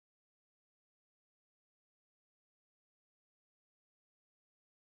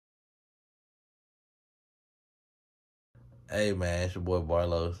Hey man, it's your boy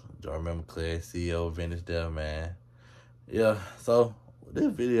Barlos, Jordan McClare, CEO of Vintage Dev, man. Yeah, so this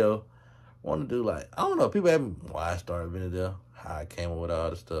video, I want to do I don't know, people ask me why I started Vintage Dev, how I came up with all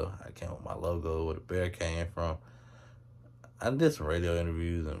this stuff, how I came up with my logo, where the bear came from. I did some radio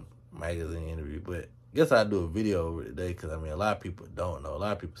interviews and magazine interviews, but I guess I'll do a video over it today because, a lot of people don't know. A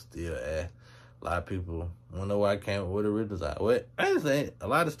lot of people still ask. A lot of people want to know why I came up with the original design. Well, I just ain't, a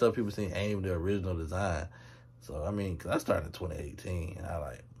lot of stuff people see ain't even the original design. So, because I started in 2018,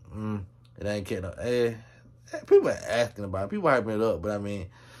 and it ain't getting up. People are asking about it. People hyping it up, but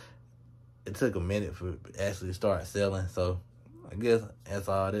it took a minute for it to actually start selling. So, I guess that's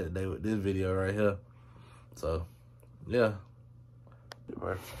all that today with this video right here. So, yeah.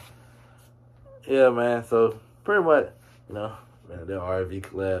 Yeah, man. So, pretty much, man, the RV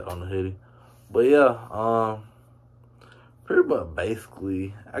collab on the hoodie. But yeah, pretty much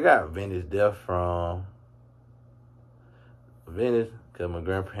basically, I got Vintage Dev from Vintage because my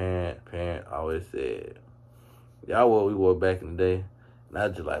parent always said, y'all what we wore back in the day. And I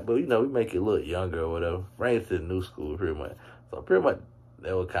just like, but we make it look younger or whatever. Bring it to the new school pretty much. So pretty much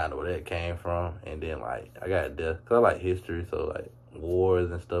that was kind of where that came from. And then I got Death because I like history, so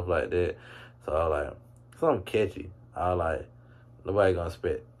wars and stuff like that. So I was like, something catchy. I was like, nobody gonna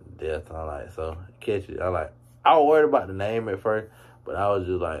expect Death. I was like, so catchy. I was worried about the name at first, but I was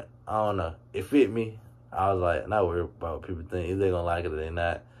just like, I don't know. It fit me. I was like, not worried about what people think. If they gonna like it or they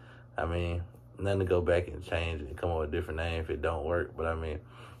not. Nothing to go back and change it and come up with a different name if it don't work. But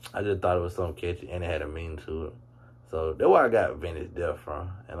I just thought it was something catchy and it had a meaning to it. So that's where I got Vintage Dev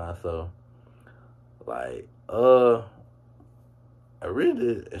from. And also, it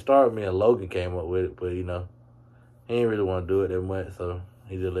started with me and Logan came up with it, but he didn't really want to do it that much, so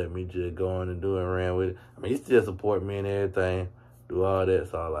he just let me just go on and do it and ran with it. He still support me and everything, do all that,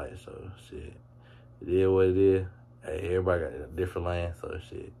 so shit. It is what it is. Hey, everybody got a different lane, so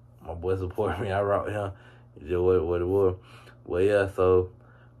shit. My boy support me, I rock him. It's just what it was. Well, yeah, so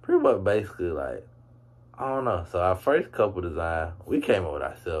pretty much basically, I don't know. So our first couple design, we came up with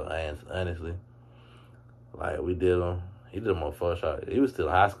ourselves, honestly. We did them. He did them on Photoshop. He was still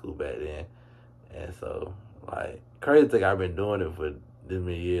in high school back then. And so, crazy thing, I've been doing it for this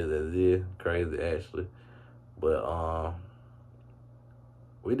many years as it is. Crazy, actually. But,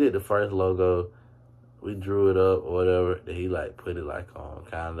 we did the first logo. We drew it up or whatever. Then he put it on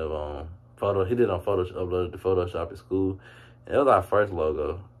kind of on photo. He did it on Photoshop, uploaded to Photoshop at school. And it was our first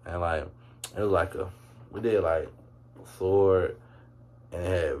logo. And it was we did sword and it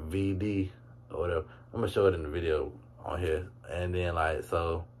had VD or whatever. I'm gonna show it in the video on here. And then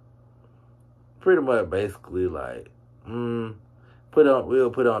so pretty much basically we'll put it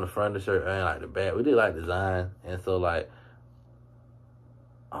on the front of the shirt and the back. We did design, and so I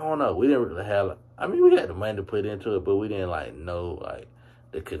don't know, we didn't really have we had the money to put into it, but we didn't know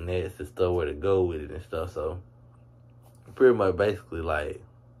the connects and stuff, where to go with it and stuff. So pretty much basically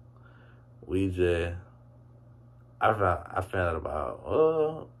we just I found out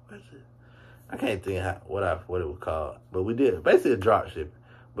about I can't think what it was called, but we did basically a drop shipping,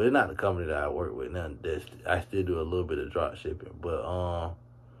 but it's not the company that I work with. None that I still do a little bit of drop shipping, but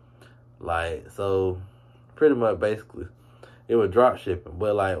so pretty much basically it was drop shipping.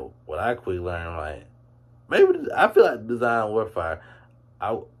 But what I quickly learned, maybe I feel like design work fire.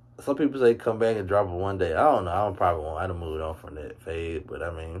 Some people say come back and drop it one day. I don't know. I done moved on from that phase, but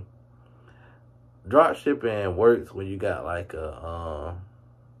drop shipping works when you got I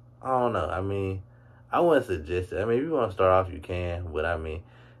don't know. I wouldn't suggest it. If you want to start off, you can. But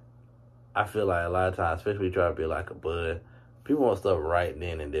I feel like a lot of times, especially when you try to be a bud, people want stuff right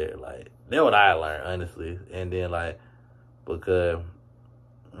then and there. That's what I learned, honestly. And then because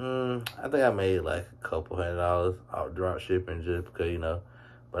I think I made a couple $100 off drop shipping just because,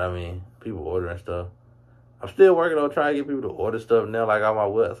 but people ordering stuff. I'm still working on trying to get people to order stuff now, on my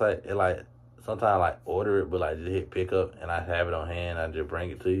website. And sometimes order it, but just hit pick up and I have it on hand. I just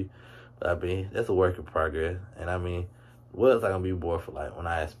bring it to you. But that's a work in progress. And website gonna be more for when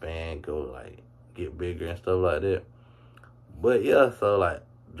I expand, go get bigger and stuff like that. But yeah, so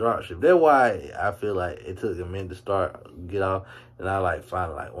drop ship. That's why I feel it took a minute to get off. And I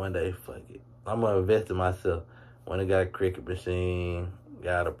finally one day, fuck it, I'm gonna invest in myself. When I got a Cricut machine,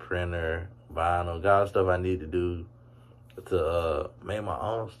 got a printer, vinyl, got all the stuff I need to do to make my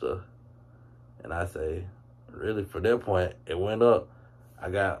own stuff. And I say, really, for that point, it went up. I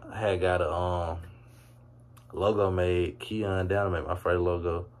had got a logo made, Keon down to make my first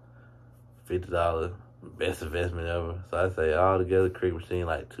logo, $50, best investment ever. So I say all together, Cricut machine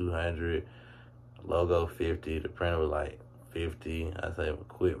 $200, logo $50, the printer was $50. I say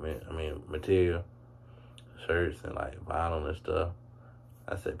equipment, material, shirts and like vinyl and stuff.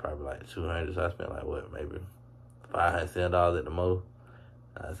 I say probably like 200. So I spent like what, maybe $500 at the most.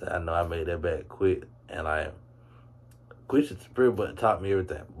 I said I know I made that back quick, and like Quisha pretty much taught me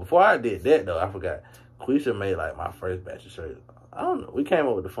everything. Before I did that though, I forgot. Quisha made like my first batch of shirts. I don't know. We came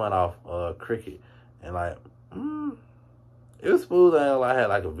up with the fun off Cricut, and like it was smooth. I had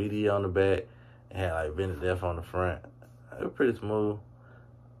like a video on the back, and had like Vended Death on the front. It was pretty smooth.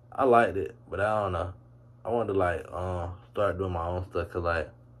 I liked it, but I don't know. I wanted to like start doing my own stuff, cause like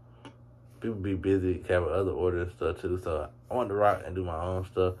people be busy having other orders and stuff too. So I wanted to rock and do my own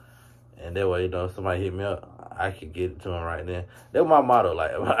stuff, and that way, you know, if somebody hit me up, I could get it to them right then. That was my motto.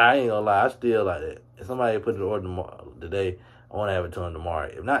 Like, I ain't gonna lie, I still like that. If somebody put the order today, I want to have it to them tomorrow.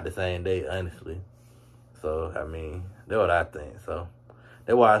 If not the same day, honestly. So I mean, that's what I think. So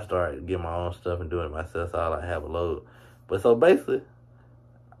that's why I started getting my own stuff and doing it myself. So I like have a load. But so basically,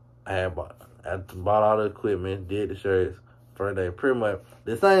 I bought all the equipment, did the shirts. First day, pretty much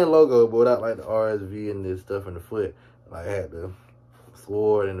the same logo, but without like the RSV and this stuff in the foot. Like I had the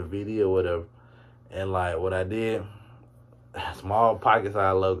sword in the video, whatever. And like what I did, small pocket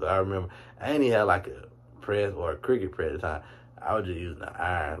size logo. I remember I ain't even had like a press or a Cricut press at the time. I was just using an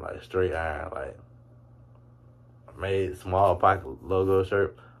iron, like straight iron. Like I made small pocket logo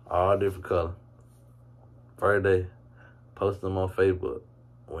shirt, all different color. First day, posted them on Facebook,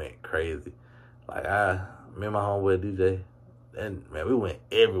 went crazy. Like me and my homeboy DJ, and man, we went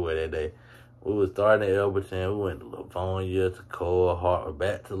everywhere that day. We was starting at Elberton, we went to Livonia, to Cole, Hart,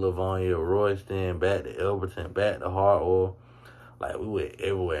 back to Livonia, Royston, back to Elberton, back to Hartwell. Like, we went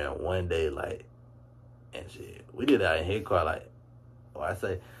everywhere in one day, like, and shit. We did that in Headquarter, like, I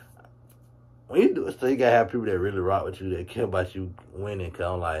say, when you do it, so you gotta have people that really rock with you, that care about you winning,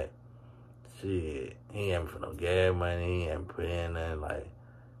 cause I'm like, shit, he ain't having for no gas money, he ain't put in nothing, like,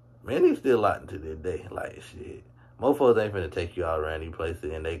 man, he still locked into this day, like, shit. Mofos ain't finna take you all around these places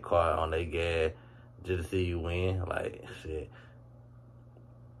in their car on their gas just to see you win. Like, shit.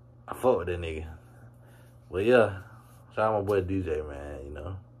 I fuck with that nigga. But yeah, shout out my boy DJ, man, you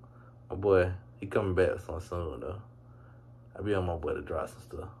know. My boy, he coming back with something soon, though. I be on my boy to drop some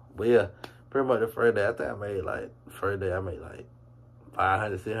stuff. But yeah, pretty much the first day, I think I made like $500,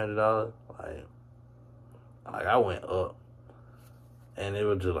 $600. Like I went up. And it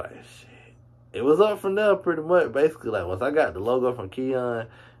was just like, shit. It was up from there pretty much. Basically, like, once I got the logo from Keon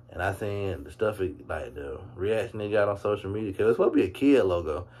and I seen the stuff, like, the reaction they got on social media, because it was supposed to be a kid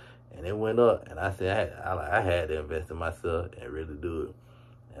logo. And it went up, and I said I had to invest in myself and really do it.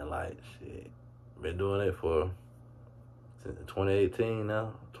 And, like, shit, been doing it since 2018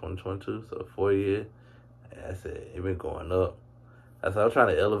 now, 2022, so 4 years. And I said, it been going up. I said, I'm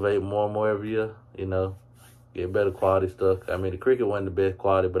trying to elevate more and more every year, you know. Get better quality stuff. I mean, the Cricut wasn't the best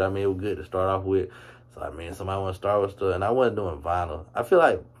quality, but I mean, it was good to start off with. So, I mean, somebody want to start with stuff, and I wasn't doing vinyl. I feel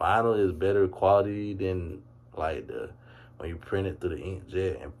like vinyl is better quality than, like, when you print it through the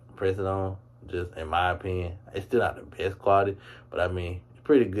inkjet and press it on, just in my opinion. It's still not the best quality, but, I mean, it's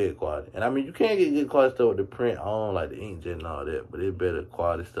pretty good quality. And, I mean, you can't get good quality stuff with the print on, like the inkjet and all that, but it's better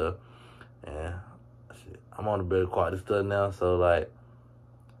quality stuff. And, shit, I'm on the better quality stuff now, so, like,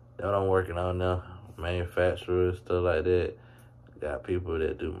 that's what I'm working on now. Manufacturers, stuff like that. Got people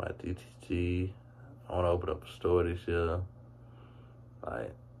that do my DTG. I want to open up a store this year.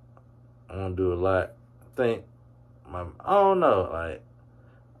 Like, I want to do a lot. I don't know, like,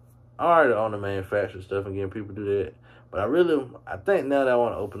 I already own the manufacturer stuff and getting people to do that. But I think now that I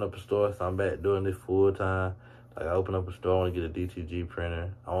want to open up a store, so I'm back doing this full time. Like, I open up a store, I want to get a DTG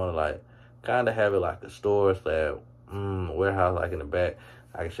printer. I want to, like, kind of have it like a store / warehouse, like, in the back.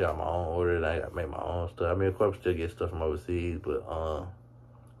 I can ship out my own order, and I got to make my own stuff. I mean, of course, still get stuff from overseas, but,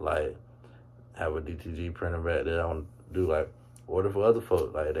 like, have a DTG printer back there. I want to do, like, order for other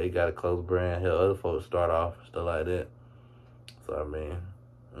folks. Like, they got a close brand, help other folks start off, stuff like that. So,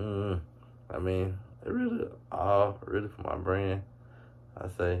 I mean, it really all really for my brand. I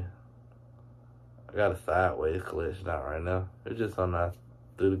say, I got a sideways collection out right now. It's just something I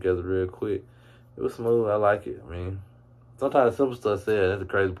threw together real quick. It was smooth. I like it. I mean, sometimes the simple stuff said, that's the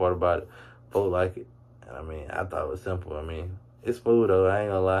crazy part about it. Folks like it. And I mean, I thought it was simple. I mean, it's smooth though, I ain't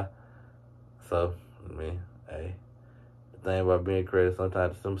gonna lie. So, I mean, hey, the thing about being creative,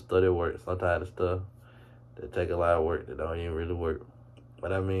 sometimes the simple stuff that works, sometimes the stuff that take a lot of work that don't even really work.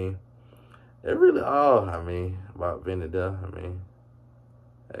 But I mean, it really all, about Vended Death. I mean,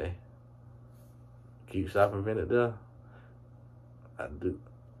 hey, keep shopping Vended Death. I do.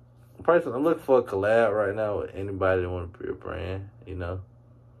 Personally, I'm looking for a collab right now with anybody that want to be a brand, you know.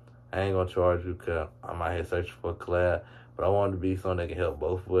 I ain't gonna charge you because I'm out here searching for a collab. But I wanted to be something that can help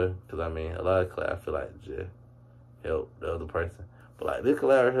both with. Because, I mean, a lot of collab I feel like just help the other person. But, like, this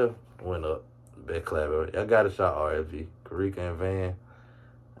collab right here went up. Best collab ever. Y'all got to shot RSV. Karika and Van.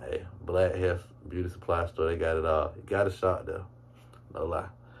 Hey, Black Hair Beauty Supply Store. They got it all. You got a shot, though. No lie.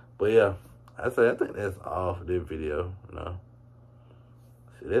 But, yeah. I think that's all for this video, you know.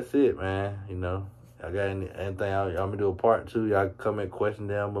 See, that's it, man. You know. Y'all got anything y'all want me to do a part 2? Y'all comment question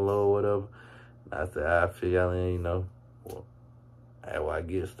down below or whatever. I said, I feel y'all in, you know. Well, where I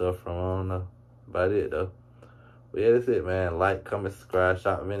get stuff from, I don't know. About it, though. But yeah, that's it, man. Like, comment, subscribe,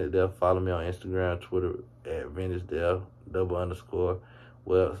 shop Vintage Def. Follow me on Instagram, Twitter at Vintage Def, _.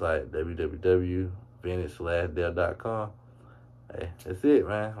 Website, www.vintage-def.com. Hey, that's it,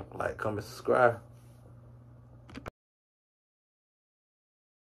 man. Like, comment, subscribe.